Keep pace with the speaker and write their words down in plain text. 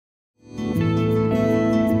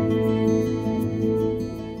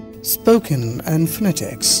Spoken and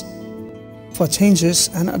Phonetics for Changes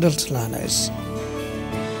and Adult Learners.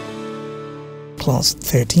 Class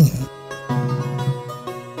 13.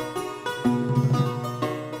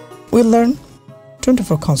 We'll learn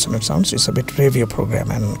 24 consonant sounds. It's a bit review program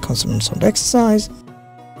and consonant sound exercise,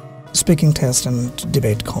 speaking test and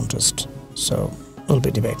debate contest. So we'll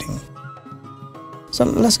be debating. So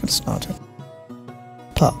let's get started.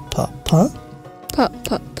 Pa pa pa. Pa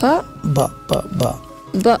pa pa. Ba ba ba.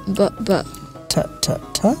 Ba ba ba. Ta ta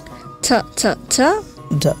ta. Ta ta ta.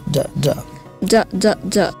 Da da da. Da da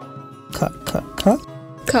da. Ka ka ka.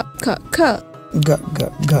 Ka ka ka. Ga ga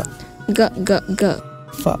ga. Ga ga ga.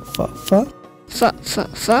 Fa fa fa. Fa fa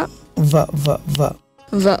fa. Va va va.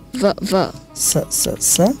 Va va va. Sa sa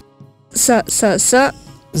sa. Sa sa sa.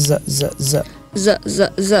 Za za za. За за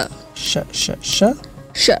за. Sha sha sha.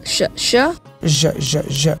 Sha sha sha. Ja ja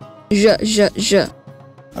ja. Ja ja ja.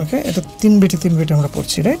 Okay, এটা তিন বেটে আমরা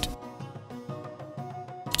পড়ছি, right?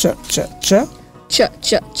 Cha cha cha. Cha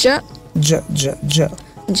cha cha. Ja ja ja.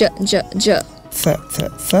 Ja ja ja. Fa fa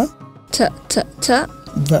fa. Ta ta ta.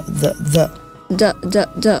 Da da da. Da da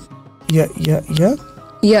da. Ya ya ya.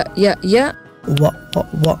 Ya ya ya. Wa wa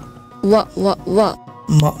wa. Wa wa wa.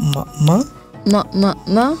 Ma ma ma. Ma ma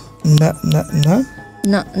ma. Na na na.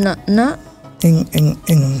 Na na na. Ing ing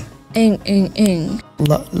ing. Ing ing ing.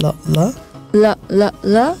 La la la. La la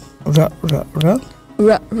la. Ra ra ra.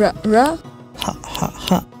 Ra ra ra. Ha ha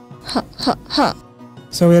ha. Ha ha ha.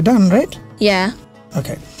 So we are done, right? Yeah.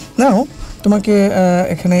 Okay. Now তোমাকে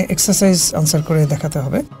এখানে exercise answer করে দেখাতে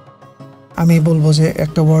হবে। আমি বলবো যে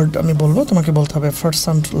একটা word আমি বলবো, তোমাকে বলতে হবে ফার্স্ট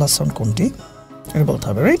সাউন্ড লাস্ট সাউন্ড কোনটি, এটা বলতে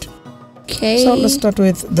হবে, right? Okay. So let's start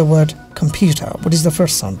with the word computer. What is the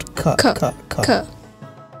first sound? Ka ka ka. Ka.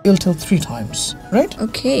 You'll tell 3 times, right?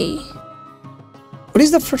 Okay. What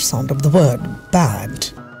is the first sound of the word bad?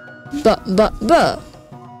 Ba ba ba.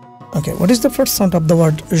 Okay. What is the first sound of the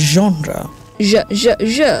word genre? Ja ja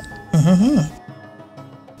ja.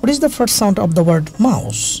 What is the first sound of the word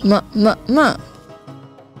mouse? Ma ma ma.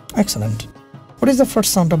 Excellent. What is the first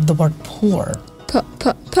sound of the word poor? Pa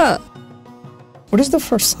pa pa. What is the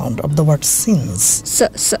first sound of the word sins? Sa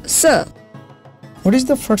sa sa. What is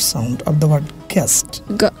the first sound of the word guest?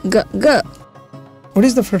 Ga ga ga. What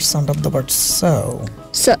is the first sound of the word so?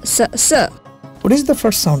 Sa sa sa. What is the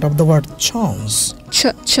first sound of the word chance?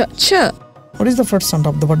 Cha cha cha. What is the first sound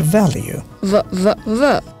of the word value? Va va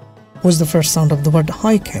va. What is the first sound of the word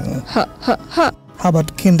hiking? Ha ha ha. How about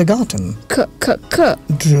kindergarten? Ka ka ka.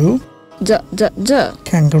 Drew? Da da da.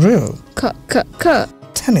 Kangaroo? Ka ka ka.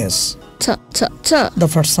 Tennis? Ta ta ta. The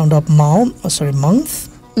first sound of month?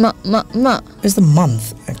 Ma ma ma. Is the month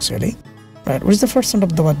actually. Right. What is the first sound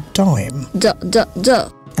of the word dime? Da da da.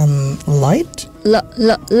 And light? La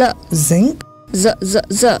la la. Zinc? Za za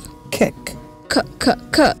za. Kick? Ka ka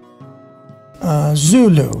ka.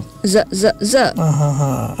 Zulu? Za za za.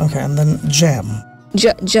 Okay, and then jam?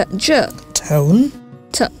 Ja ja ja. Tone?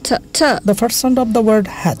 Ta ta ta. The first sound of the word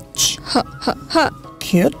hatch? Ha ha ha.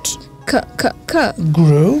 Cute? Ka ka ka.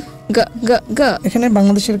 Grew? Ga ga ga. এখানে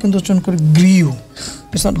বাংলাদেশের কিন্তু উচ্চারণ করে grew.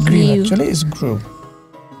 It's not grew actually, it's grew.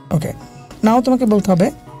 Okay. Now তোমাকে বলতে হবে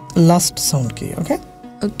last sound কি, okay?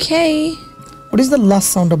 Okay. What is the last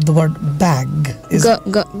sound of the word bag? Ga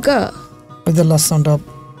ga ga. What is the last sound of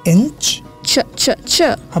inch? Cha cha cha.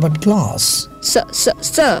 How about glass? Sa sa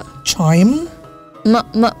sa. Chime? Ma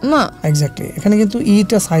ma ma. Exactly. এখানে কিন্তু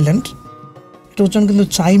ইটা silent, এটা উচ্চারণ কিন্তু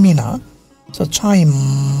চাইমি না, so chime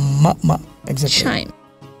ma ma. Exactly. Chime.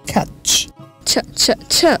 Catch? Cha cha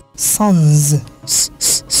cha. Sons? S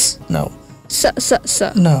s s. No. Sa sa sa.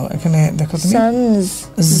 No, এখানে দেখো তুমি Sons.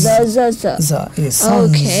 Za za za. za is sons.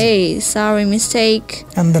 Okay, sorry, mistake.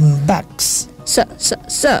 And then backs. Sa sa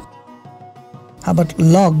sa. How about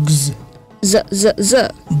logs? Z z z.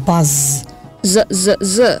 Buzz? Z z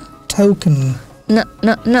z. Token? Na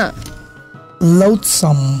na na.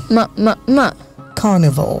 Loathsome? Ma ma ma.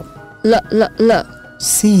 Carnival? La la la.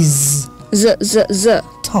 Seize? Z z z.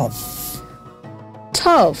 Tough?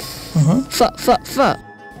 Tough. Fa fa fa.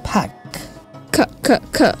 Pack? Ka ka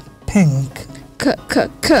ka. Pink? Ka ka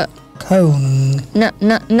ka. Cone? Na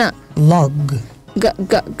na na. Log? Ga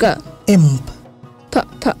ga ga. Imp? Pa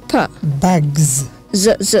pa pa. Bags? Z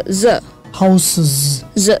z z. Houses?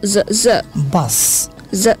 Z z z. Bus?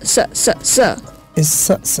 Z sa sa sa. Is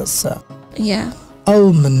sa. Yeah.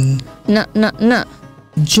 Omen? Na na na.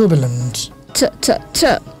 Jubilant? T t t.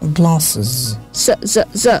 Glasses? Z z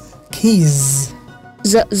z. Keys?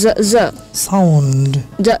 Z z z. Sound?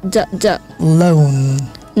 Da da da. Loan?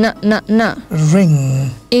 Na na na. Ring?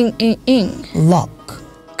 Ing ing ing. Lock?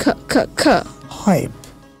 Ka ka ka. Hype?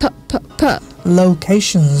 Pa pa pa.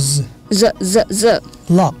 Locations? Z z z.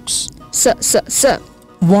 Locks. S s s.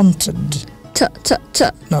 Wanted. T t t.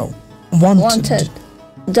 No. Wanted. Wanted.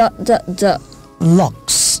 D d d.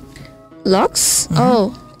 Locks. Locks? Oh,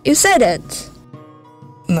 you said it.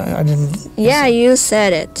 No, I didn't. Yeah, you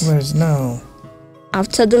said it. Where's no?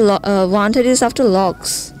 After the wanted is after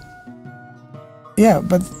locks. Yeah,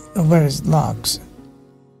 but where is locks?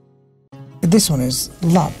 This one is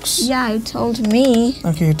locks. Yeah, you told me.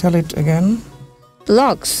 Okay, tell it again.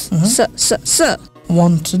 Locks. S s s.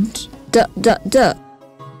 Wanted. D d d.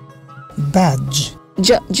 Badge. J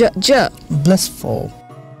j j. Blissful.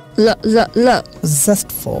 L l l.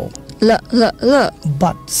 Zestful. L l l.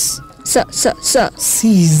 Butts. S s s.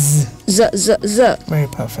 Seize. Z z z. Very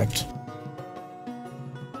perfect.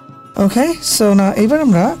 Okay, so now এবার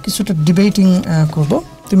আমরা কিছুটা debating করব।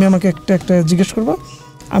 তুমি আমাকে একটা জিজ্ঞেস করবে,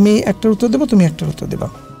 আমি একটা উত্তর দেব, তুমি একটা উত্তর দিবা।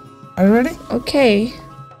 Are you ready? Okay.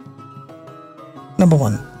 Number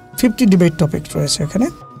 1, 50 debate topic রয়েছে এখানে।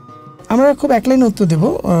 আমরা খুব এক লাইনে উত্তর দেব,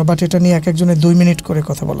 বাট এটা নিয়ে এক একজনের 2 মিনিট করে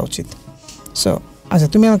কথা বলা উচিত। সো আচ্ছা,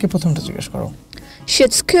 তুমি আমাকে প্রথমটা জিজ্ঞেস করো।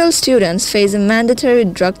 Should school students face a mandatory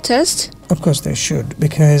drug test? Of course they should,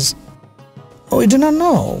 because we do not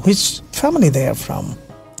know which family they are from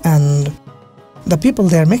and the people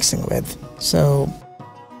they are mixing with. So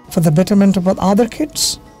for the betterment of other kids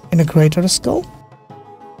in a greater school,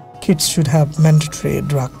 kids should have mandatory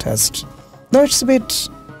drug test. Though it's a bit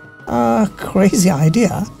crazy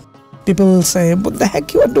idea. People will say, what the heck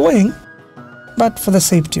you are doing? But for the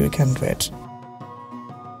safety we can do it.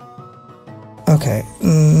 Okay,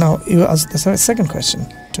 now you ask the second question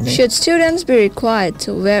to me. Should students be required to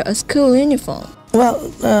wear a school uniform? Well,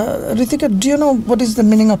 Ritika, do you know what is the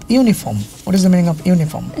meaning of uniform? What is the meaning of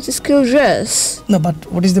uniform? It's a school dress. No, but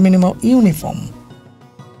what is the meaning of uniform?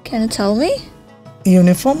 Can you tell me?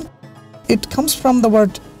 Uniform? It comes from the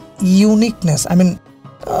word uniqueness. I mean,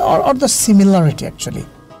 or the similarity actually.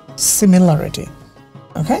 Similarity.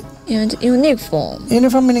 Okay? Uniform.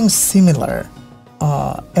 Uniform meaning similar.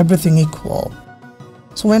 Everything equal.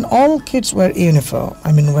 So when all kids wear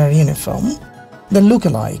uniform, they look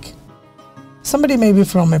alike. Somebody may be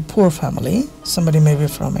from a poor family, somebody may be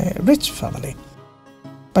from a rich family.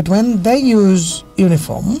 But when they use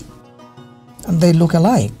uniform and they look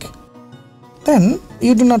alike, then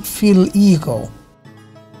you do not feel ego.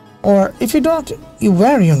 Or if you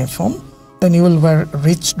wear uniform, then you will wear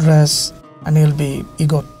rich dress and you'll be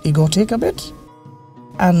egotic a bit.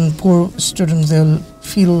 And poor students, they'll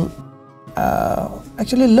feel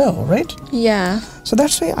actually low, right? Yeah. So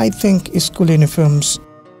that's why I think school uniforms,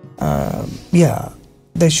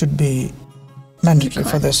 they should be mandatory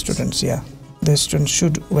for the students. Yeah, the students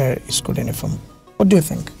should wear school uniform. What do you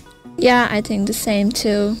think? Yeah, I think the same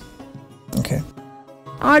too. Okay.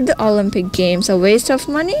 Are the Olympic Games a waste of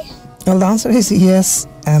money? Well, the answer is yes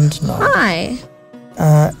and no. Why?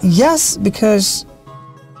 Yes, because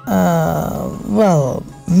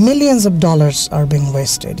millions of dollars are being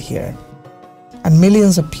wasted here, and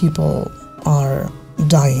millions of people are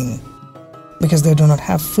dying because they do not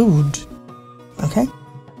have food. Okay?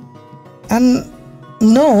 And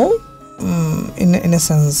no, in a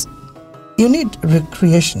sense, you need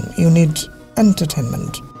recreation, you need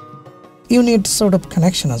entertainment, you need sort of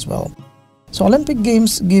connection as well. So Olympic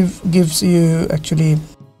Games gives you actually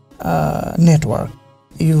network.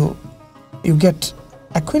 You get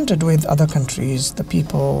acquainted with other countries, the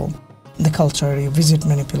people, the culture, you visit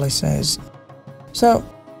many places. So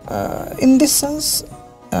in this sense,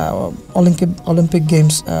 Olympic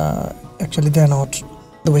Games, actually they're not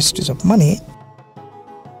the wastage of money,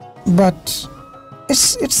 but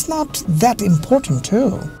it's not that important too.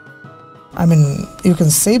 I mean, you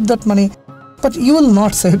can save that money, but you will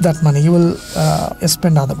not save that money, you will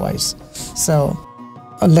spend otherwise. So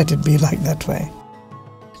let it be like that way.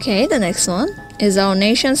 Okay, the next one. Is our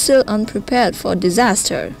nation still unprepared for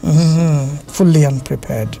disaster? Fully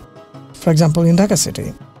unprepared. For example, in Dhaka city,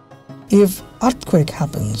 if earthquake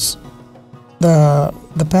happens,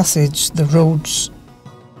 the passage, the roads,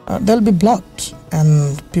 they'll be blocked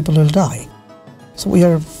and people will die. So we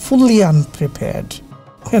are fully unprepared.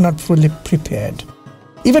 We are not fully prepared.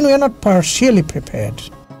 Even we are not partially prepared.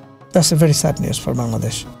 That's a very sad news for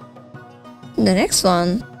Bangladesh. The next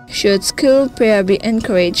one. Should school prayer be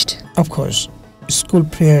encouraged? Of course, school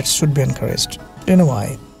prayers should be encouraged. Do you know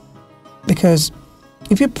why? Because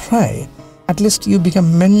if you pray, at least you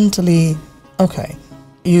become mentally okay.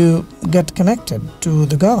 You get connected to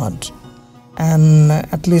the God, and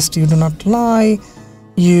at least you do not lie.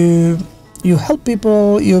 You help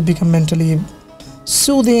people. You become mentally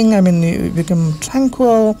soothing. I mean, you become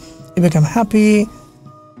tranquil. You become happy.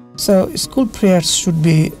 So school prayers should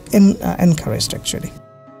be encouraged actually.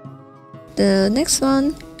 The next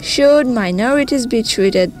one, should minorities be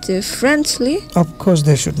treated differently? Of course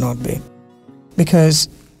they should not be. Because,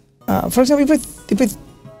 for example, if we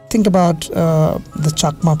think about the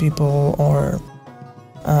Chakma people, or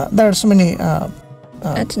there are so many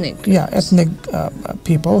Ethnic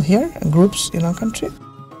people here, groups in our country.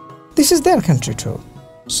 This is their country too.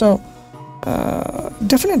 So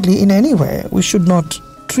definitely in any way we should not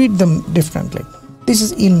treat them differently. This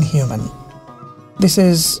is inhuman.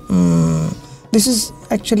 This is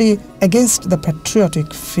actually against the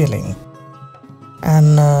patriotic feeling,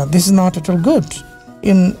 and this is not at all good.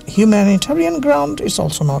 In humanitarian ground, it's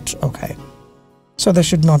also not okay. So they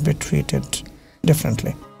should not be treated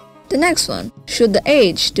differently. The next one, should the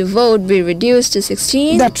age to vote be reduced to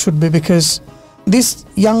 16? That should be, because these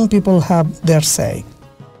young people have their say.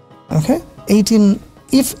 Okay? 18,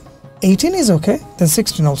 if 18 is okay, then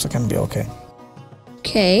 16 also can be okay.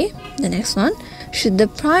 Okay, the next one, should the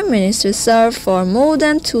Prime Minister serve for more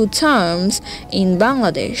than 2 terms in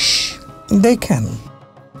Bangladesh? They can.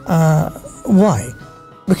 Why?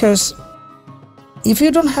 Because if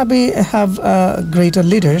you don't have greater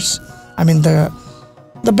leaders, I mean the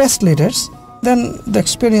best leaders, then the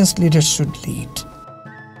experienced leaders should lead.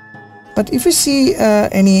 But if you see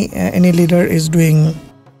any leader is doing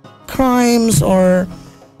crimes or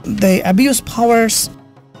they abuse powers,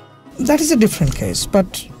 that is a different case.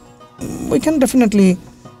 But we can definitely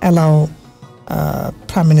allow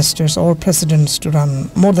prime ministers or presidents to run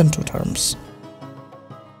more than 2 terms.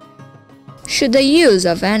 Should the use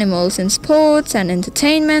of animals in sports and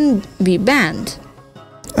entertainment be banned?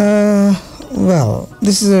 Well,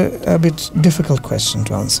 this is a bit difficult question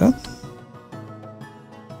to answer.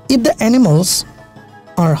 If the animals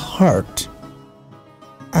are hurt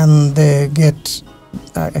and they get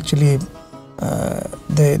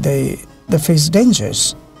they face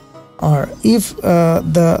dangers, or if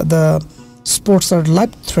the sports are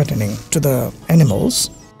life-threatening to the animals,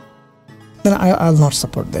 then I'll not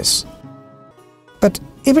support this. But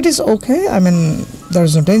if it is okay, I mean there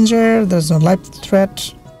is no danger, there is no life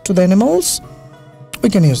threat to the animals, we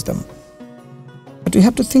can use them. But you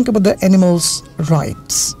have to think about the animals'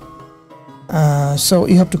 rights. So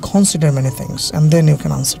you have to consider many things, and then you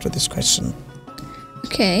can answer to this question.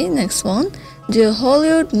 Okay, next one. Do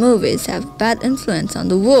Hollywood movies have bad influence on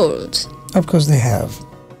the world? Of course they have.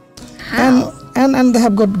 How? And they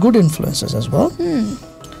have got good influences as well.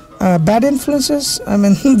 Bad influences, I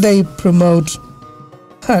mean they promote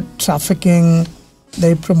trafficking,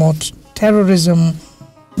 they promote terrorism,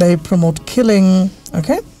 they promote killing,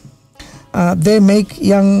 okay? They make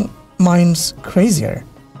young minds crazier,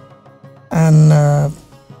 and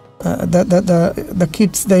the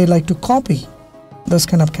kids, they like to copy those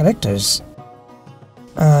kind of characters,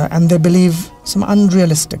 and they believe some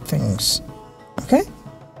unrealistic things, okay?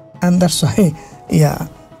 And that's why,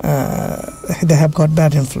 they have got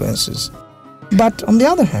bad influences. But on the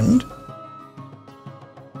other hand,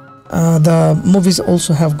 the movies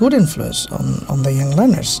also have good influence on the young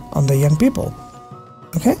learners, on the young people,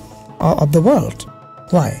 okay, of the world.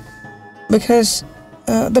 Why? Because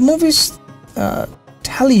the movies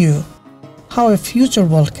tell you how a future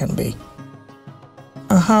world can be,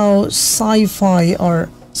 how sci-fi or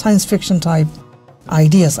science fiction type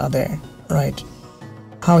ideas are there, right?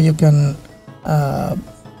 How you can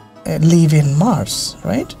live in Mars,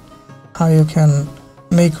 right? How you can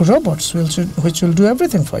make robots which will do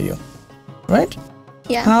everything for you, right?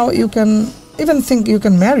 Yeah. How you can even think you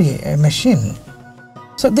can marry a machine.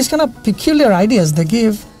 So this kind of peculiar ideas they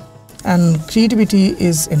give, and creativity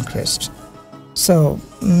is increased. So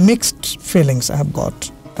mixed feelings I have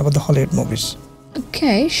got about the Hollywood movies.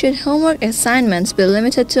 Okay, should homework assignments be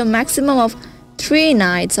limited to a maximum of 3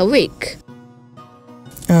 nights a week?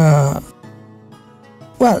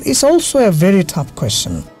 Well, it's also a very tough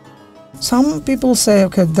question. Some people say,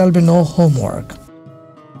 okay, there'll be no homework.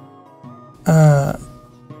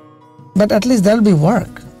 But at least there'll be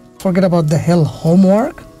work. Forget about the hell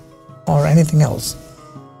homework or anything else.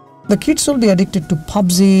 The kids will be addicted to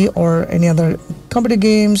PUBG or any other computer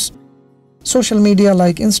games, social media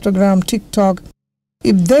like Instagram, TikTok.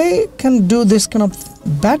 If they can do this kind of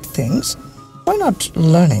bad things, why not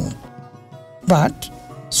learning? But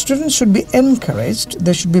students should be encouraged,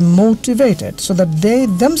 they should be motivated so that they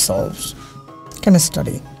themselves can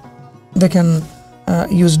study. They can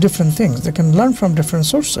use different things, they can learn from different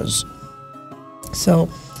sources. So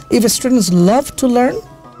if students love to learn,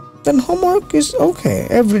 then homework is okay,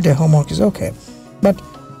 everyday homework is okay. But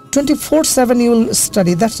 24/7 you will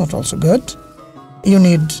study, that's not also good. You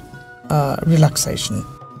need relaxation.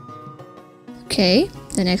 Okay,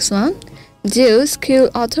 the next one. Do school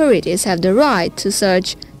authorities have the right to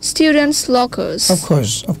search students' lockers? Of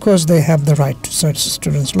course they have the right to search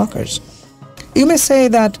students' lockers. You may say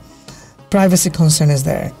that privacy concern is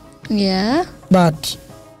there. Yeah. But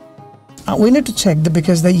we need to check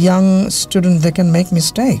because the young student, they can make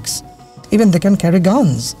mistakes. Even they can carry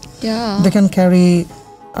guns. Yeah. They can carry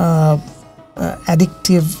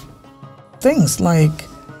addictive things like,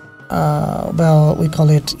 we call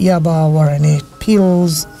it yaba or any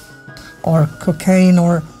pills or cocaine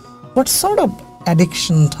or what sort of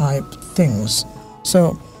addiction type things.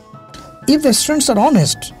 So if the students are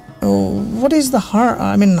honest, what is the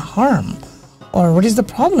harm or what is the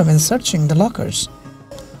problem in searching the lockers?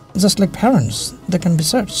 Just like parents, they can be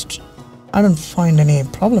searched. I don't find any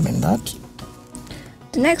problem in that.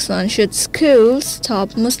 The next one, should schools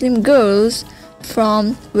stop Muslim girls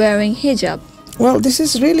from wearing hijab? Well, this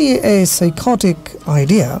is really a psychotic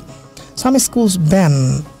idea. Some schools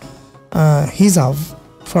ban hijab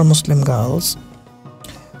for Muslim girls.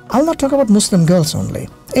 I'll not talk about Muslim girls only.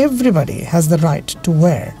 Everybody has the right to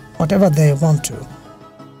wear whatever they want to.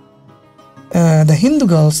 The Hindu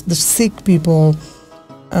girls, the Sikh people,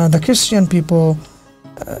 the Christian people,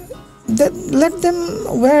 let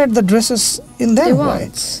them wear the dresses in their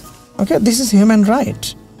way. Okay, this is human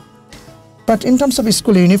right. But in terms of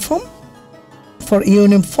school uniform, for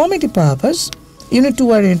uniformity purpose, you need to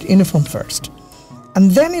wear uniform first,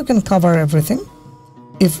 and then you can cover everything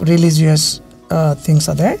if religious things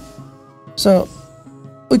are there. So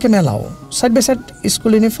we can allow side by side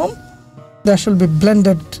school uniform. There should be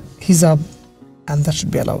blended hijab, and that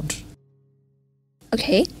should be allowed.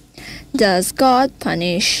 Okay. Does God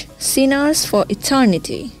punish sinners for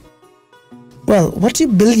eternity? Well, what you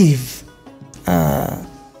believe,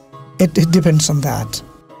 it depends on that.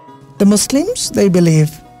 The Muslims, they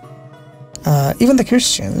believe, even the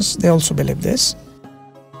Christians, they also believe this,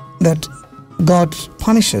 that God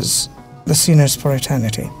punishes the sinners for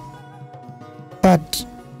eternity. But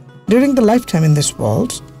during the lifetime in this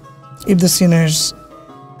world, if the sinners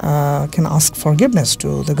can ask forgiveness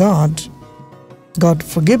to the God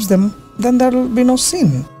forgives them, then there will be no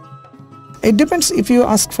sin. It depends if you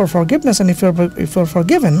ask for forgiveness, and if you're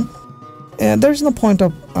forgiven, there is no point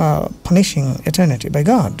of punishing eternity by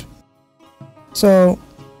God. So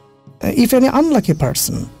if any unlucky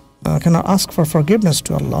person cannot ask for forgiveness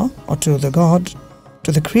to Allah or to the God,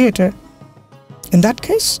 to the Creator, in that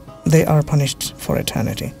case they are punished for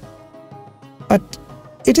eternity. But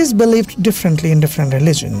it is believed differently in different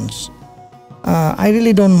religions. I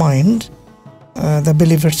really don't mind. The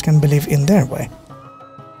believers can believe in their way,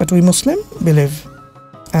 but we Muslim believe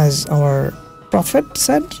as our Prophet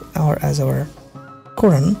said, or as our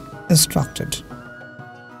Quran instructed.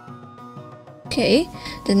 Okay,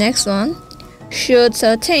 the next one, should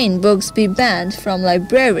certain books be banned from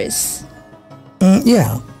libraries?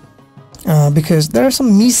 Yeah, because there are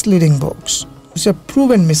some misleading books, which are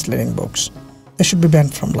proven misleading books. They should be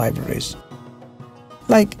banned from libraries.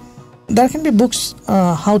 Like, there can be books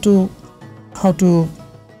how to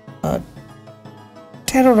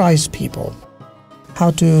terrorize people,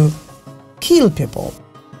 how to kill people.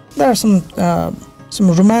 There are some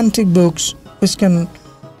romantic books which can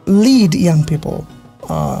lead young people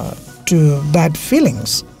to bad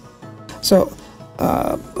feelings. So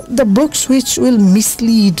the books which will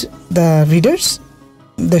mislead the readers,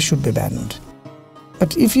 they should be banned.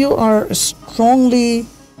 But if you are strongly,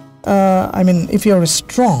 if you are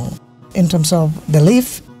strong in terms of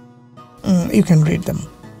belief, you can read them.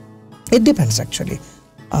 It depends actually.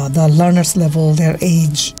 The learner's level, their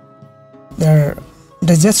age, their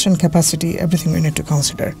digestion capacity, everything we need to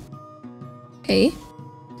consider. Okay.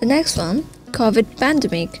 The next one, COVID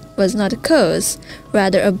pandemic was not a curse,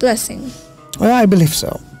 rather a blessing. Well, I believe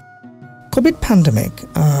so. COVID pandemic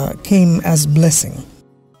came as blessing.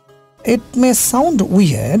 It may sound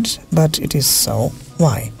weird, but it is so.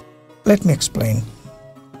 Why? Let me explain.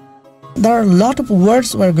 There are a lot of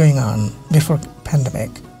wars were going on before pandemic.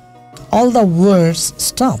 All the wars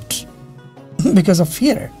stopped because of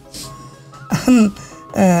fear. And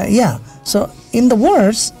so in the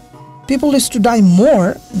wars, people used to die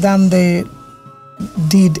more than they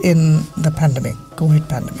did in the pandemic, COVID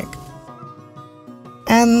pandemic.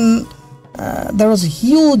 And there was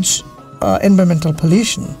huge environmental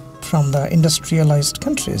pollution from the industrialized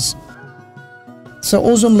countries. So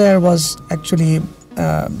ozone layer was actually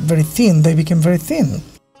very thin. They became very thin.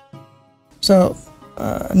 So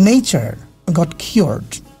nature got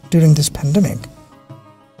cured during this pandemic.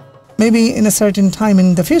 Maybe in a certain time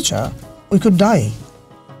in the future, we could die.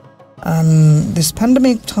 And this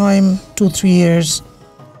pandemic time, 2-3 years,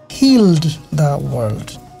 healed the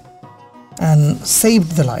world and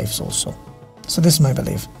saved the lives also. So this is my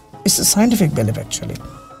belief. It's a scientific belief actually.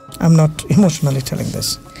 I'm not emotionally telling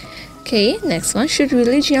this. Okay, next one. Should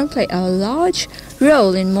religion play a large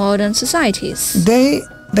role in modern societies?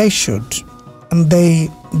 They should, and they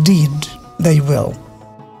will.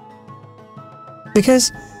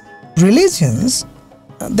 Because religions,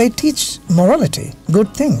 they teach morality,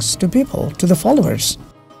 good things to people, to the followers.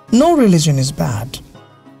 No religion is bad.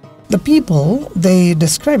 The people, they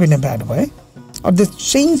describe in a bad way, or they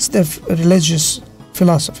change their religious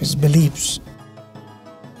philosophies, beliefs.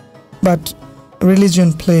 But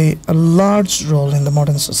religion play a large role in the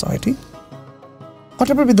modern society.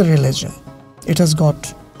 Whatever be the religion, it has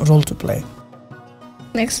got a role to play.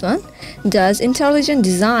 Next one. Does intelligent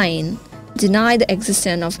design deny the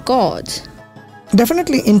existence of God?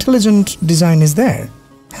 Definitely intelligent design is there,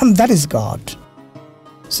 and that is God.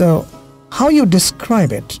 So how you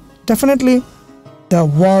describe it, definitely the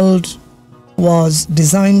world was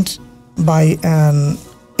designed by an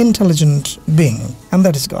intelligent being, and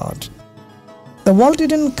that is God. The world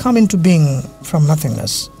didn't come into being from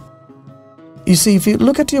nothingness. You see, if you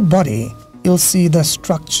look at your body, you'll see the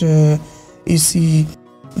structure, you see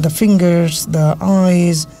the fingers, the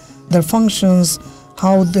eyes, their functions,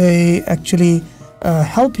 how they actually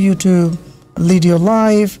help you to lead your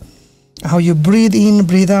life, how you breathe in,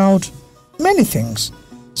 breathe out, many things.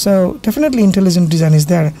 So definitely intelligent design is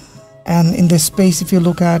there. And in this space, if you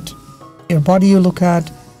look at your body, you look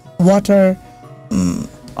at water,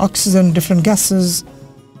 oxygen, different gases,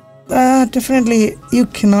 definitely you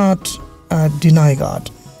cannot deny God.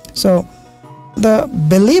 So the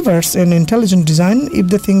believers in intelligent design, if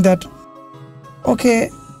they think that, okay,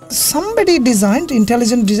 somebody designed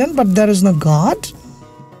intelligent design, but there is no God,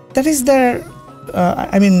 that is their,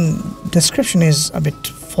 description is a bit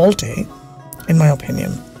faulty, in my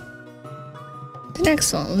opinion. The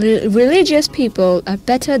next one. Religious people are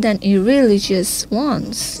better than irreligious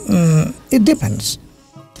ones. It depends.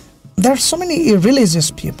 There are so many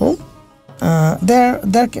irreligious people.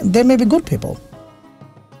 They may be good people.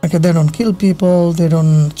 Okay, they don't kill people, they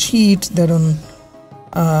don't cheat, they don't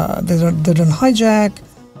hijack,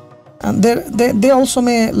 and they also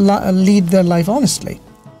may lead their life honestly.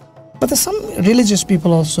 But there's some religious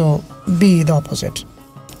people also be the opposite.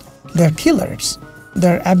 They're killers,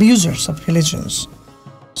 they're abusers of religions.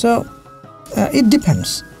 So it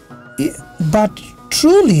depends. But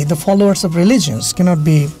truly the followers of religions cannot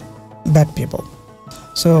be bad people.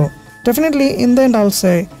 So definitely in the end I'll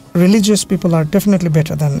say religious people are definitely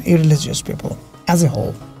better than irreligious people as a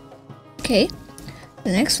whole. Okay,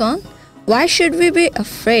 the next one. Why should we be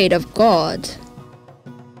afraid of God?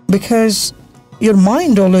 Because your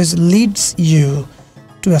mind always leads you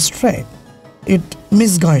to astray. It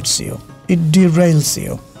misguides you. It derails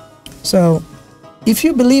you. So if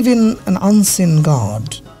you believe in an unseen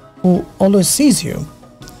God who always sees you,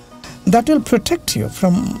 that will protect you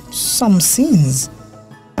from some sins.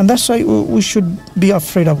 And that's why we should be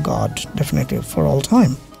afraid of God, definitely, for all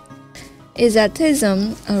time. Is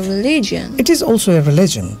atheism a religion? It is also a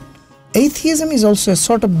religion. Atheism is also a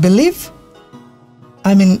sort of belief.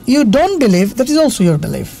 I mean, you don't believe, that is also your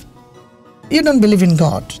belief. You don't believe in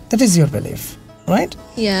God, that is your belief, right?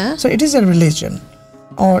 Yeah. So it is a religion.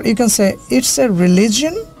 Or you can say it's a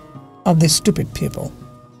religion of the stupid people.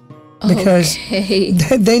 Because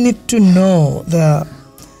they need to know the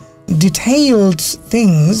detailed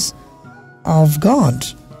things of God,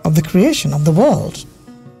 of the creation, of the world.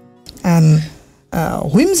 And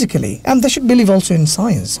whimsically, and they should believe also in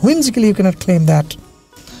science, whimsically you cannot claim that,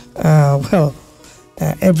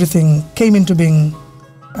 everything came into being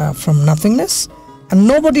from nothingness and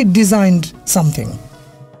nobody designed something.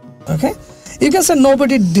 Okay? You can say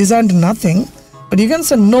nobody designed nothing, but you can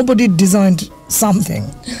say nobody designed something.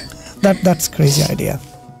 That's crazy idea.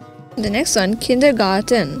 The next one.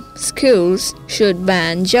 Kindergarten schools should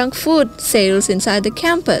ban junk food sales inside the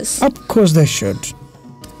campus. Of course they should.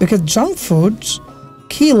 Because junk foods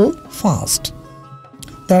kill fast.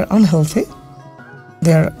 They're unhealthy,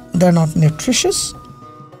 they're not nutritious,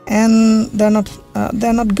 and they're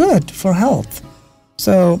not good for health.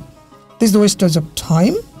 So this is the wastage of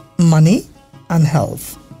time, money, and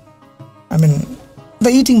health. I mean, the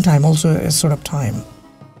eating time also is sort of time.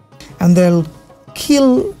 And they'll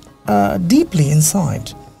kill deeply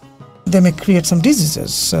inside. They may create some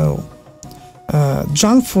diseases. So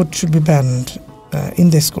junk food should be banned in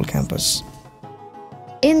the school campus.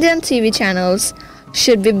 Indian TV channels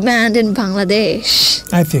should be banned in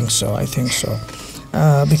Bangladesh. I think so.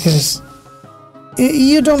 Because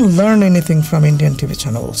you don't learn anything from Indian TV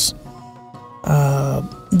channels.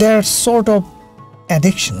 They're sort of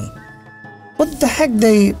addiction. What the heck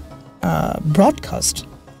they broadcast?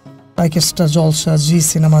 like Star Jalsa, Z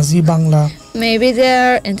Cinema, Z Bangla. Maybe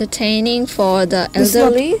they're entertaining for the It's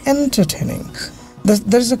elderly. not entertaining.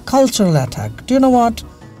 There's a cultural attack. Do you know what?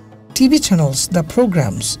 TV channels, the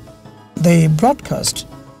programs they broadcast,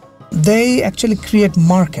 they actually create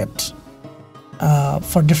market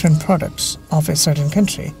for different products of a certain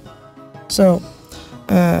country. So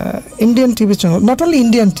Indian TV channels, not only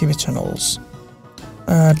Indian TV channels,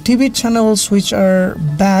 TV channels which are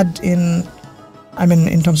bad in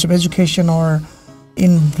terms of education or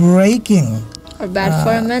in breaking, Or bad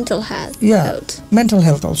for mental health. mental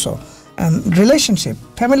health also, and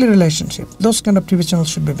family relationship, those kind of TV channels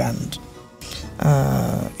should be banned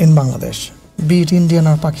in Bangladesh, be it Indian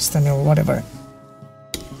or Pakistani or whatever.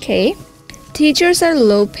 Okay. Teachers are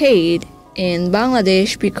low paid in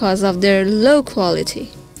Bangladesh because of their low quality.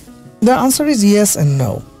 The answer is yes and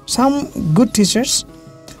no. Some good teachers,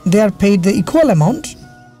 they are paid the equal amount,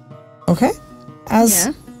 okay,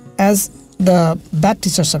 as the bad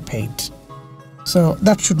teachers are paid. So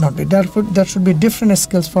that should not be. There should be different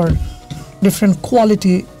skills for different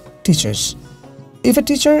quality teachers. If a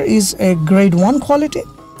teacher is a grade 1 quality,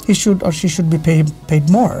 he should or she should be paid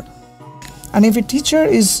more. And if a teacher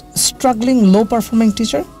is struggling, low performing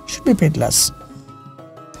teacher, should be paid less.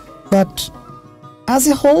 But as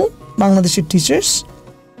a whole, Bangladeshi teachers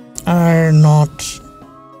are not,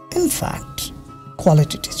 in fact,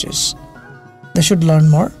 quality teachers. They should learn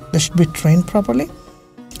more, they should be trained properly,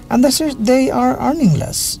 and they are earning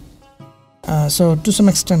less. So to some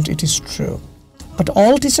extent it is true. But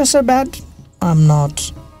all teachers are bad? I'm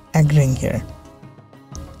not agreeing here.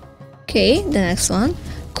 Okay, the next one.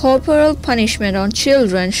 Corporal punishment on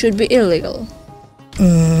children should be illegal.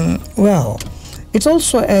 Well, it's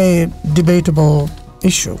also a debatable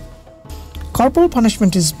issue. Corporal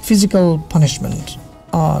punishment is physical punishment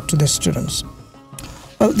to the students.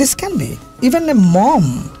 Well, this can be. Even a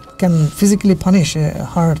mom can physically punish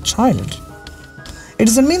her child. It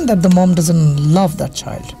doesn't mean that the mom doesn't love that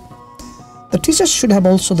child. The teachers should have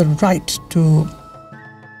also the right to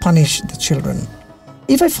punish the children.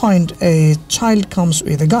 If I find a child comes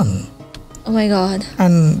with a gun, oh my God,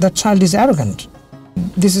 and that child is arrogant,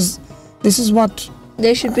 this is what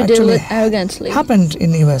they should be dealt with arrogantly. Happened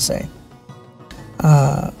in USA.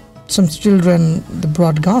 Some children, they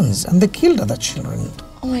brought guns and they killed other children.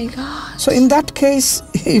 Oh my God. So in that case,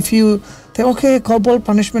 if you say, okay, corporal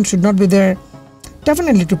punishment should not be there,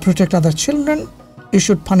 definitely to protect other children, you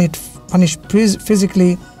should punish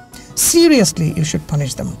physically, seriously you should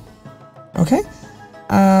punish them. Okay?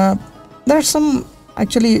 There are some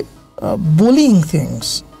actually bullying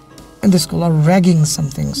things in the school, or ragging, some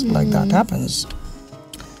things like that happens.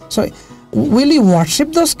 So will you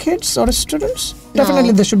worship those kids or students? No.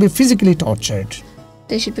 Definitely they should be physically tortured.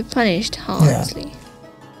 They should be punished harshly. Yeah.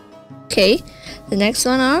 Okay, the next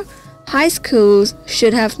one are high schools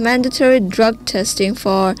should have mandatory drug testing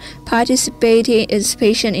for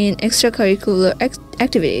participation in extracurricular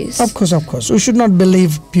activities. Of course. We should not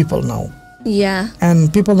believe people now. Yeah.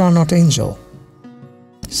 And people are not angel.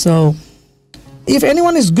 So if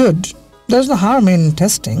anyone is good, there's no harm in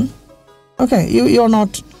testing. Okay, you're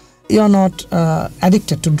not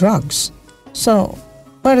addicted to drugs. So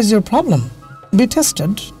where is your problem? Be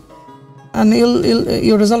tested, and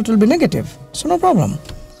your result will be negative. So no problem.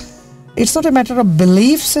 It's not a matter of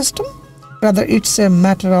belief system, rather it's a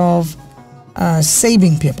matter of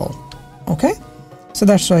saving people. Okay, so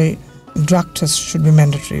that's why drug tests should be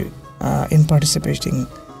mandatory in participating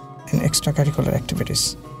in extracurricular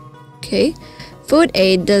activities. Okay, food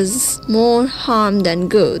aid does more harm than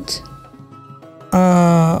good.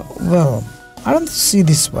 Well, I don't see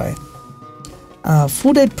this way.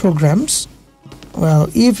 Food aid programs, well,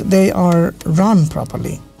 if they are run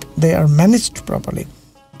properly, they are managed properly,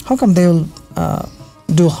 how come they will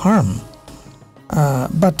do harm?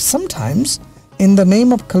 But sometimes, in the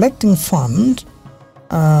name of collecting fund,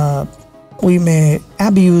 we may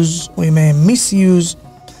abuse, we may misuse.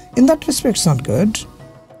 In that respect, it's not good.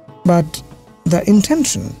 But the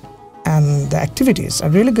intention and the activities are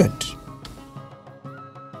really good.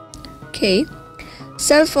 Okay.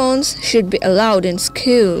 Cell phones should be allowed in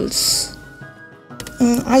schools.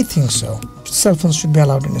 I think so. Cell phones should be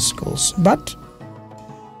allowed in schools. But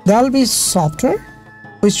there will be software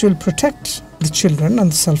which will protect the children on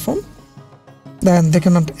the cell phone. Then they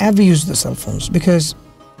cannot abuse the cell phones, because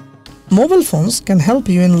mobile phones can help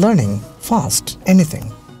you in learning fast,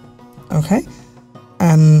 anything. Okay?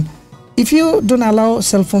 And if you don't allow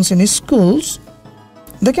cell phones in schools,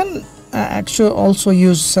 they can actually also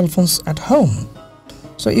use cell phones at home.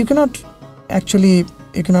 So you cannot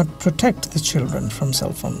protect the children from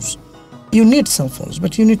cell phones. You need cell phones,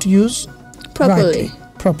 but you need to use properly.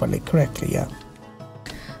 properly, correctly, yeah.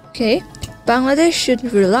 Okay, Bangladesh should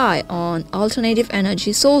rely on alternative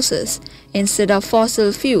energy sources instead of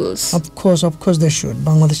fossil fuels. Of course they should.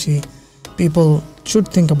 Bangladeshi people should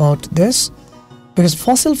think about this, because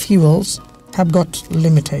fossil fuels have got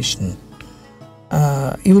limitation.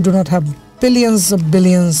 You do not have billions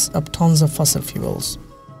of tons of fossil fuels.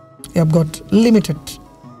 You have got limited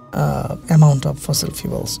amount of fossil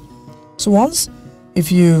fuels. So once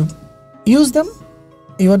if you use them,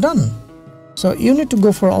 you are done. So you need to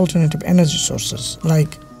go for alternative energy sources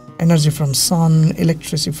like energy from sun,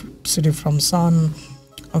 electricity from sun,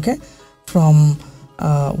 okay, from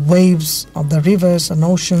waves of the rivers and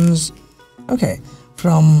oceans, okay,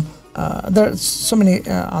 from there are so many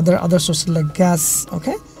other sources like gas,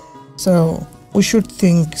 okay. So we should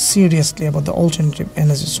think seriously about the alternative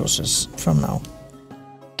energy sources from now.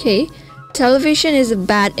 Okay, television is a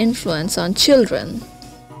bad influence on children.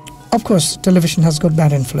 Of course, television has got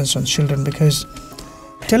bad influence on children, because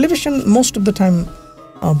television most of the time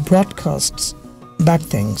broadcasts bad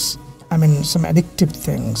things. I mean, some addictive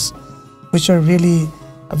things, which are really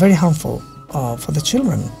very harmful for the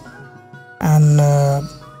children. And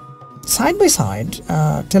side by side,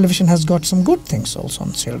 television has got some good things also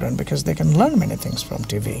on children, because they can learn many things from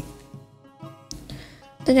TV.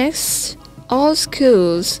 The next, all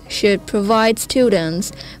schools should provide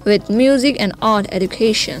students with music and art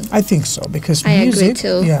education. I think so, because I music, agree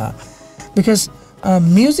too. yeah, because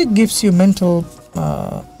music gives you mental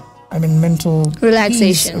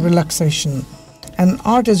Relaxation. peace, relaxation, and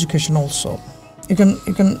art education also. You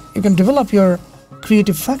can develop your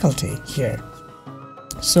creative faculty here.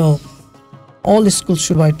 So all schools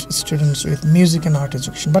should provide students with music and art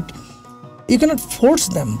education, but you cannot force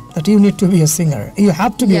them that you need to be a singer. You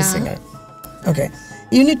have to be a singer. Okay,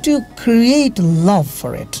 you need to create love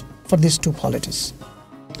for it, for these two qualities.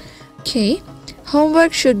 Okay,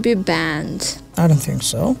 homework should be banned. I don't think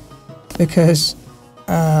so, because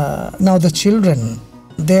now the children,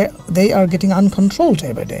 they are getting uncontrolled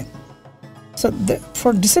every day. So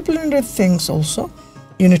for disciplinary things also,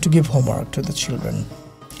 you need to give homework to the children.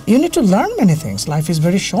 You need to learn many things. Life is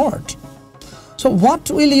very short. So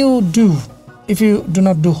what will you do if you do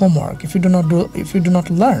not do homework? If you do not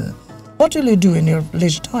learn, what will you do in your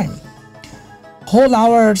leisure time? Whole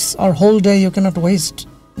hours or whole day you cannot waste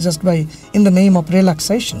just by in the name of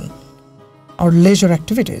relaxation or leisure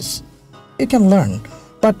activities. You can learn,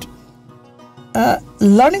 but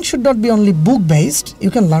learning should not be only book based.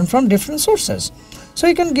 You can learn from different sources. So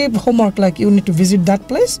you can give homework like you need to visit that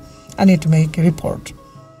place and you need to make a report,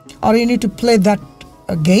 or you need to play that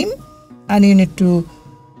game and you need to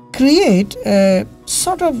create a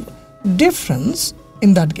sort of difference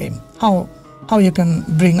in that game. How you can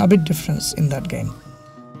bring a bit difference in that game.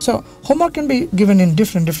 So homework can be given in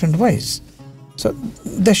different ways. So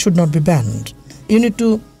they should not be banned. You need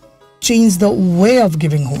to change the way of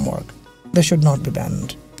giving homework. They should not be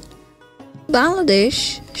banned.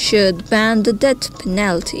 Bangladesh should ban the death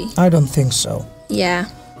penalty. I don't think so. Yeah.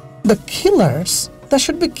 The killers, they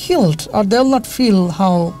should be killed, or they'll not feel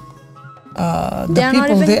how the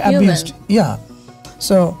people they abused. Yeah.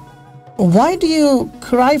 So why do you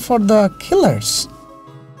cry for the killers?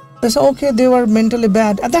 They say, okay, they were mentally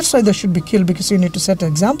bad, and that's why they should be killed, because you need to set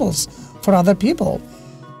examples for other people,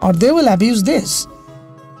 or they will abuse this.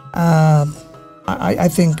 I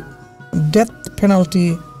think death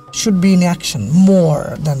penalty should be in action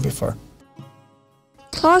more than before.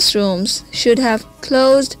 Classrooms should have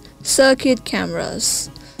closed circuit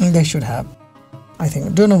cameras. They should have. I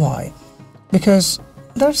think. Don't know why. Because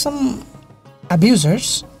there are some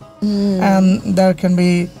abusers, and there can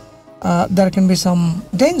be some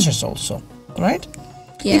dangers also, right?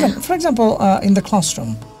 Yeah. Even, for example, in the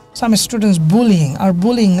classroom, some students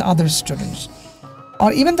bullying other students,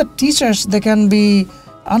 or even the teachers, they can be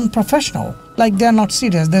unprofessional, like they are not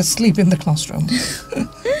serious, they sleep in the classroom.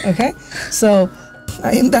 Okay, so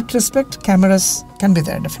in that respect, cameras can be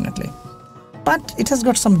there definitely, but it has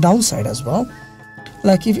got some downside as well.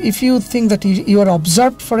 Like if you think that you are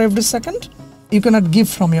observed for every second, you cannot give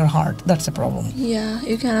from your heart. That's a problem. Yeah,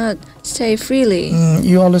 you cannot stay freely.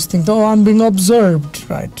 You always think, oh, I'm being observed,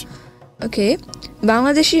 right? Okay,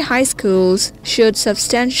 Bangladeshi high schools should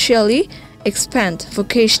substantially expand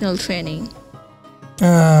vocational training.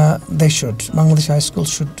 They should. Bangladeshi high schools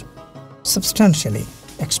should substantially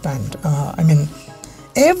expand. I mean,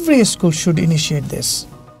 every school should initiate this,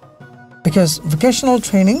 because vocational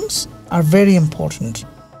trainings are very important.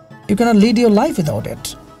 You cannot lead your life without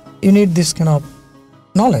it. You need this kind of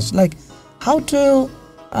knowledge, like how to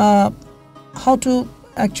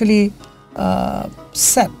actually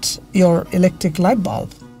set your electric light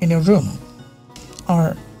bulb in your room,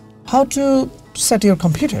 or how to set your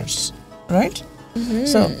computers, right?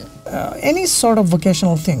 So any sort of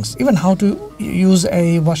vocational things, even how to use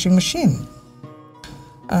a washing machine.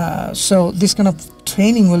 So this kind of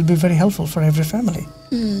training will be very helpful for every family.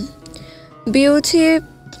 Beauty,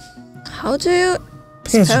 how do you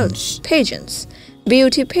spell pageants?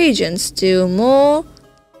 Beauty pageants do more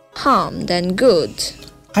harm than good.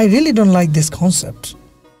 I really don't like this concept,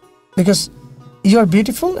 because you are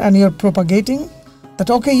beautiful and you're propagating that,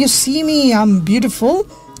 okay, you see me, I'm beautiful,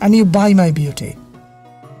 and you buy my beauty.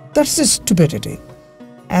 That's just stupidity,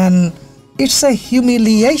 and it's a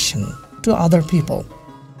humiliation to other people.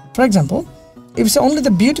 For example, if it's only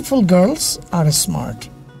the beautiful girls are smart.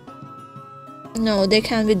 No, they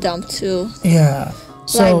can be dumb too. Yeah.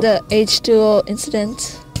 So, like the H2O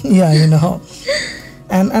incident. Yeah, you know.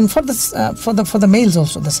 And for the males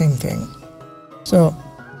also the same thing. So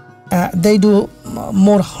they do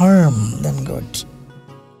more harm than good.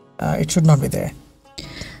 It should not be there.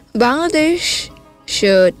 Bangladesh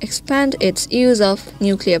should expand its use of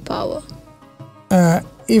nuclear power.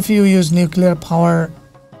 If you use nuclear power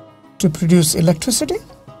to produce electricity,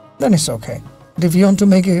 then it's okay. But if you want to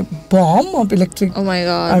make a bomb of electric, oh my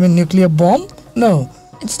god, nuclear bomb, no.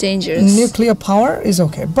 It's dangerous. Nuclear power is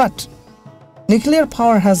okay, but nuclear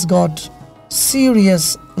power has got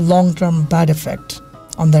serious long-term bad effect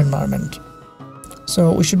on the environment.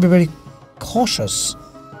 So we should be very cautious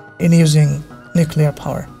in using nuclear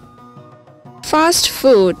power. Fast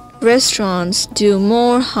food restaurants do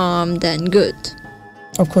more harm than good.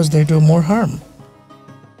 Of course, they do more harm,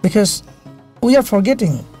 because we are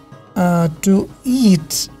forgetting to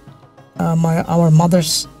eat our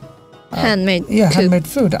mother's handmade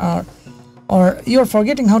food, or you're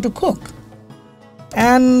forgetting how to cook.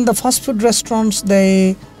 And the fast food restaurants,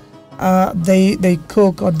 they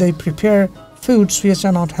cook or they prepare foods which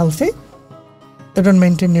are not healthy. They don't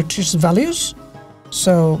maintain nutritious values,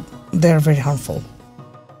 so they are very harmful.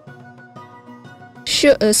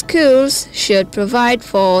 Schools should provide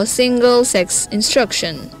for single-sex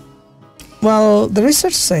instruction. Well, the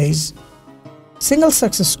research says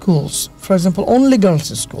single-sex schools, for example, only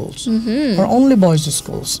girls' schools or only boys'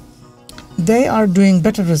 schools, they are doing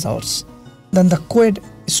better results than the co-ed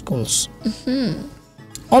schools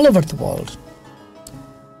all over the world,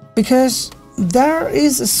 because there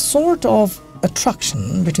is a sort of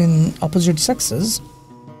attraction between opposite sexes.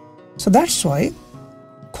 So that's why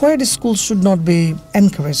co-ed schools should not be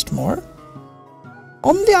encouraged more.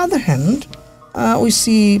 On the other hand, we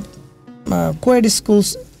see co-ed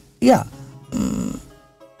schools,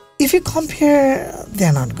 if you compare,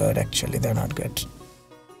 they're not good actually, they're not good.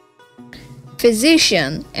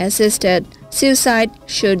 Physician-assisted suicide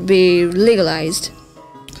should be legalized.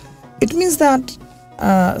 It means that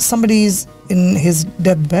somebody is in his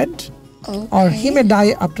deathbed, or he may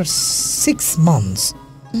die after 6 months,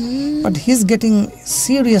 but he's getting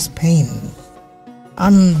serious pain,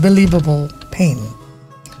 unbelievable pain.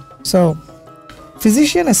 So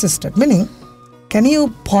physician-assisted, meaning, can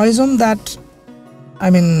you poison that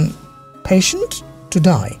patient to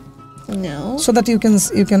die? No. So that you can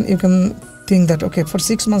think that, okay, for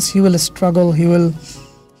 6 months he will struggle, he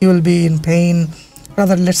will be in pain.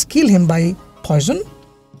 Rather, let's kill him by poison.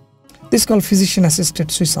 This is called physician-assisted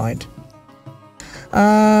suicide.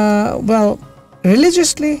 Well,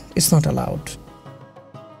 religiously, it's not allowed,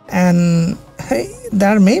 and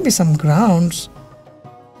there may be some grounds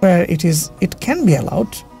where it can be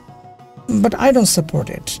allowed, but I don't support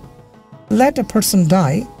it. Let a person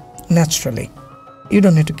die naturally. You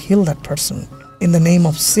don't need to kill that person in the name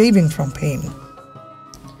of saving from pain.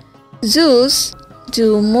 Zoos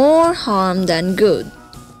do more harm than good.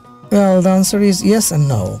 Well, the answer is yes and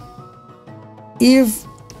no. If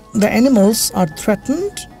the animals are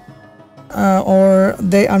threatened, or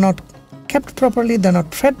they are not kept properly, they are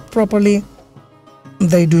not fed properly,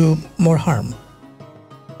 they do more harm.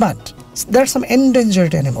 But there are some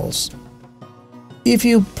endangered animals. If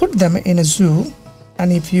you put them in a zoo,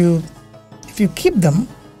 and if you keep them,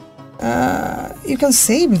 you can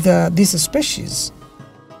save these species.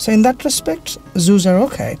 So in that respect, zoos are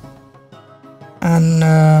okay. And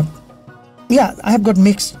I have got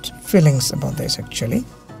mixed feelings about this actually.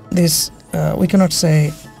 This we cannot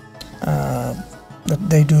say that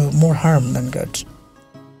they do more harm than good.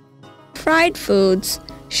 Fried foods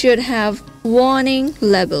should have warning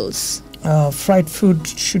labels. Fried food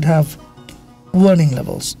should have warning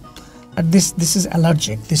labels. This is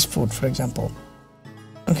allergic, this food, for example.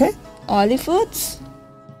 Okay? Oily foods?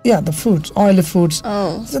 Yeah, the foods, oily foods.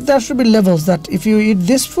 Oh. So there should be levels that if you eat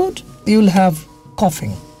this food, you will have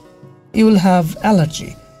coughing, you will have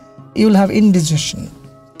allergy, you will have indigestion,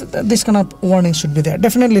 this kind of warning should be there.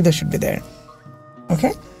 Definitely they should be there.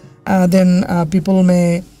 Okay, then people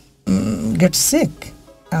may get sick,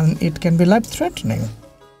 and it can be life-threatening.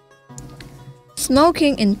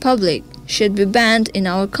 Smoking in public should be banned in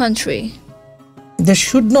our country. They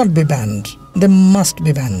should not be banned. They must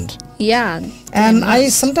be banned. Yeah. And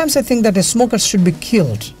sometimes I think that the smokers should be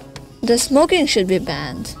killed. The smoking should be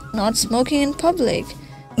banned, not smoking in public.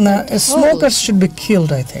 No, smokers should be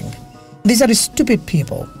killed, I think. These are stupid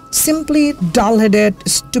people. Simply dull-headed,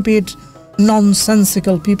 stupid,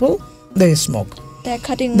 nonsensical people. They smoke.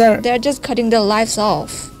 They're just cutting their lives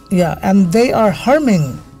off. Yeah, and they are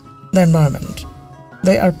harming the environment.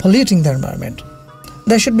 They are polluting the environment.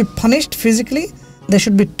 They should be punished physically. They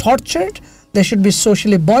should be tortured. They should be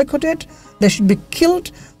socially boycotted. They should be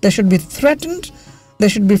killed. They should be threatened. They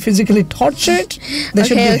should be physically tortured. They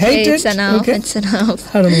should be hated. It's enough. It's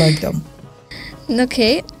enough. I don't like them.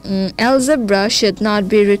 Okay. Algebra should not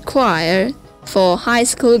be required for high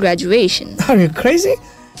school graduation. Are you crazy?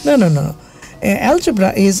 No.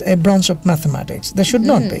 Algebra is a branch of mathematics. They should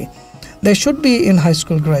not be. They should be in high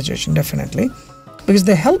school graduation, definitely, because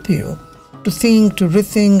they help you to think, to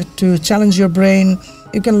rethink, to challenge your brain.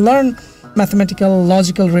 You can learn mathematical,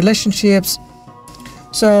 logical relationships.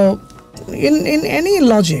 So, in any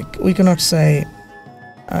logic, we cannot say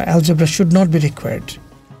algebra should not be required.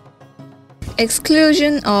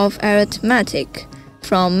 Exclusion of arithmetic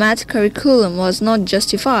from math curriculum was not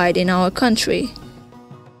justified in our country.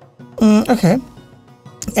 Okay.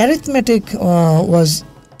 Arithmetic was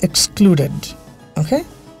excluded. Okay?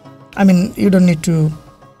 I mean, you don't need to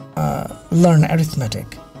learn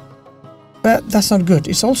arithmetic. But that's not good.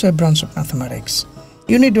 It's also a branch of mathematics.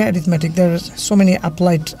 You need to arithmetic. There are so many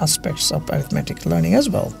applied aspects of arithmetic learning as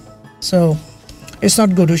well. So, it's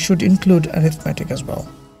not good. We should include arithmetic as well.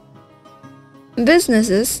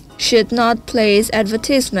 Businesses should not place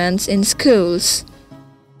advertisements in schools.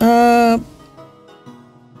 Well,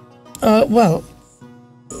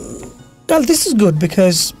 this is good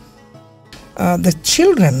because the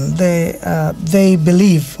children, they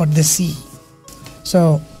believe what they see.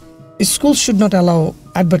 So, schools should not allow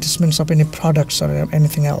advertisements of any products or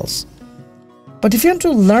anything else. But if you want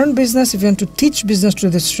to learn business, if you want to teach business to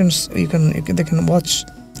the students, they can watch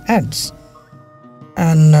ads.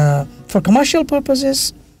 And for commercial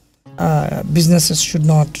purposes, businesses should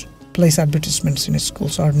not place advertisements in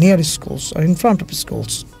schools or near schools or in front of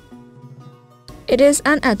schools. It is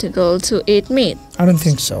unethical to eat meat. I don't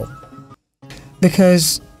think so.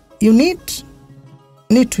 Because you need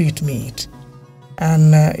to eat meat.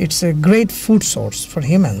 And it's a great food source for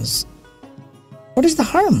humans. What is the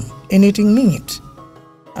harm in eating meat?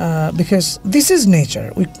 Because this is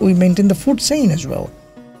nature. We maintain the food chain as well.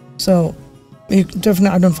 So, definitely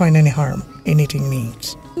I don't find any harm in eating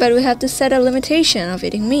meat. But we have to set a limitation of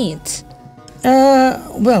eating meat.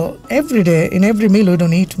 Well, every day, in every meal we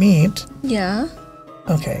don't eat meat. Yeah.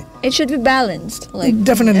 Okay. It should be balanced.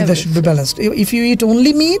 Definitely there should be balanced. If you eat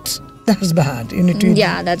only meat, that's bad. You need to eat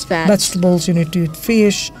that's bad. vegetables, you need to eat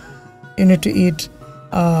fish, you need to eat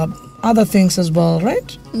other things as well,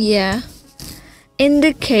 right? Yeah. In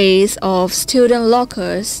the case of student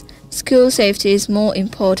lockers, school safety is more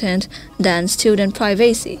important than student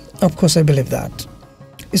privacy. Of course, I believe that.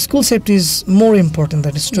 School safety is more important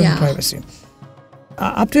than student privacy.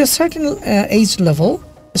 Up to a certain age level,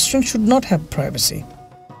 a student should not have privacy.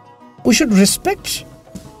 We should respect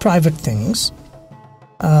private things,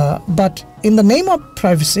 but in the name of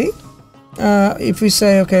privacy, if we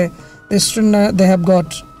say, okay, the student they have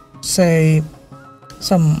got, say,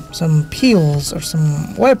 some pills or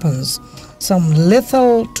some weapons, some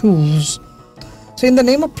lethal tools. So in the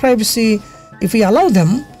name of privacy, if we allow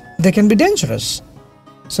them, they can be dangerous.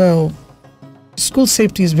 So school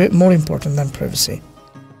safety is more important than privacy.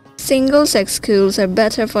 Single-sex schools are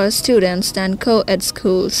better for students than co-ed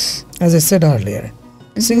schools. As I said earlier,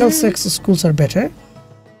 single-sex schools are better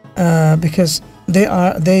because they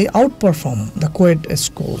outperform the co-ed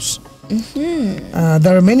schools.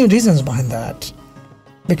 There are many reasons behind that.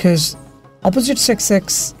 Because opposite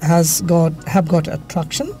sex have got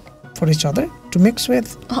attraction for each other to mix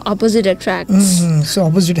with. Opposite attracts. So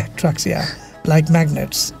opposite attracts, yeah, like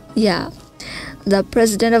magnets. Yeah. The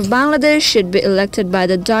president of Bangladesh should be elected by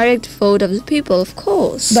the direct vote of the people, of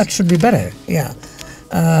course. That should be better, yeah.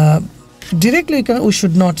 Directly, we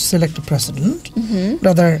should not select a president.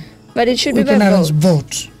 Rather, but it should be by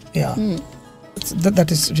vote. Yeah,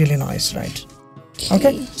 that is really nice, right?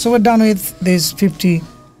 Okay, so we're done with these 50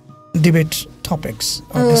 debate topics.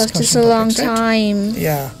 Oh, it's just a long time.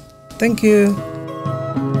 Yeah, thank you.